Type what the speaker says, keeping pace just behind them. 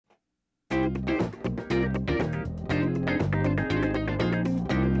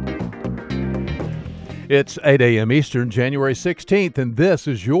It's 8 a.m. Eastern, January 16th, and this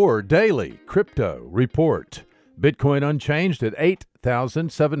is your daily crypto report. Bitcoin unchanged at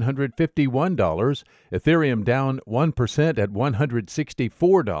 $8,751, Ethereum down 1% at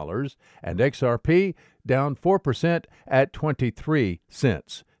 $164, and XRP down 4% at 23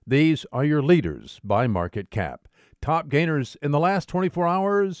 cents. These are your leaders by market cap. Top gainers in the last 24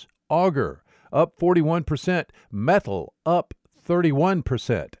 hours, Augur up 41%, Metal up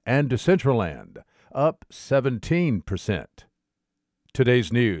 31%, and Decentraland up 17%.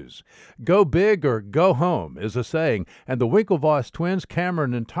 Today's news. Go big or go home is a saying, and the Winklevoss twins,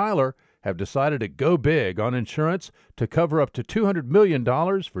 Cameron and Tyler, have decided to go big on insurance to cover up to $200 million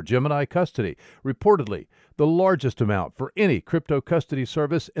for Gemini custody, reportedly the largest amount for any crypto custody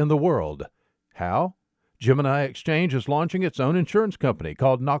service in the world. How? Gemini Exchange is launching its own insurance company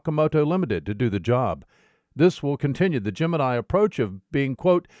called Nakamoto Limited to do the job. This will continue the Gemini approach of being,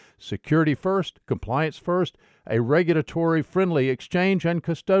 quote, security first, compliance first, a regulatory-friendly exchange and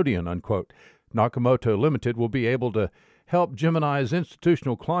custodian, unquote. Nakamoto Limited will be able to help Gemini's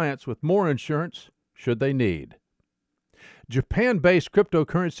institutional clients with more insurance should they need. Japan-based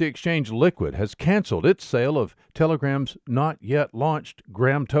cryptocurrency exchange Liquid has canceled its sale of Telegram's not-yet-launched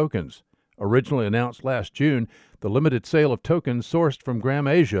Gram tokens. Originally announced last June, the limited sale of tokens sourced from Gram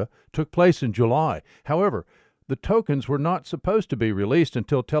Asia took place in July. However, the tokens were not supposed to be released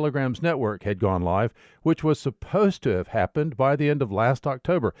until Telegram's network had gone live, which was supposed to have happened by the end of last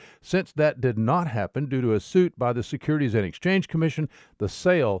October. Since that did not happen due to a suit by the Securities and Exchange Commission, the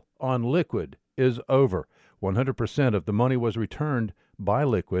sale on Liquid is over. 100% of the money was returned by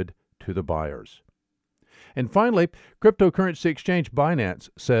Liquid to the buyers. And finally, cryptocurrency exchange Binance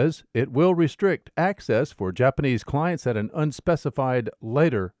says it will restrict access for Japanese clients at an unspecified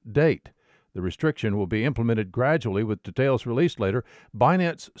later date. The restriction will be implemented gradually with details released later.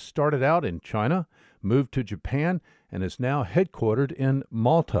 Binance started out in China, moved to Japan, and is now headquartered in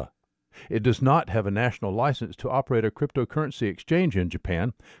Malta. It does not have a national license to operate a cryptocurrency exchange in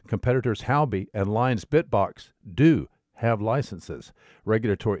Japan. Competitors Huobi and Lines Bitbox do have licenses.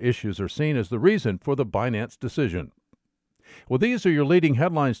 Regulatory issues are seen as the reason for the Binance decision. Well, these are your leading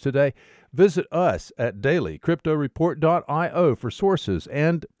headlines today. Visit us at dailycryptoreport.io for sources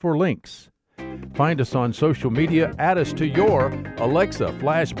and for links. Find us on social media, add us to your Alexa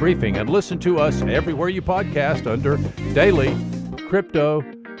Flash Briefing, and listen to us everywhere you podcast under Daily Crypto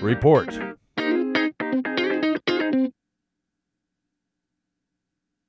Report.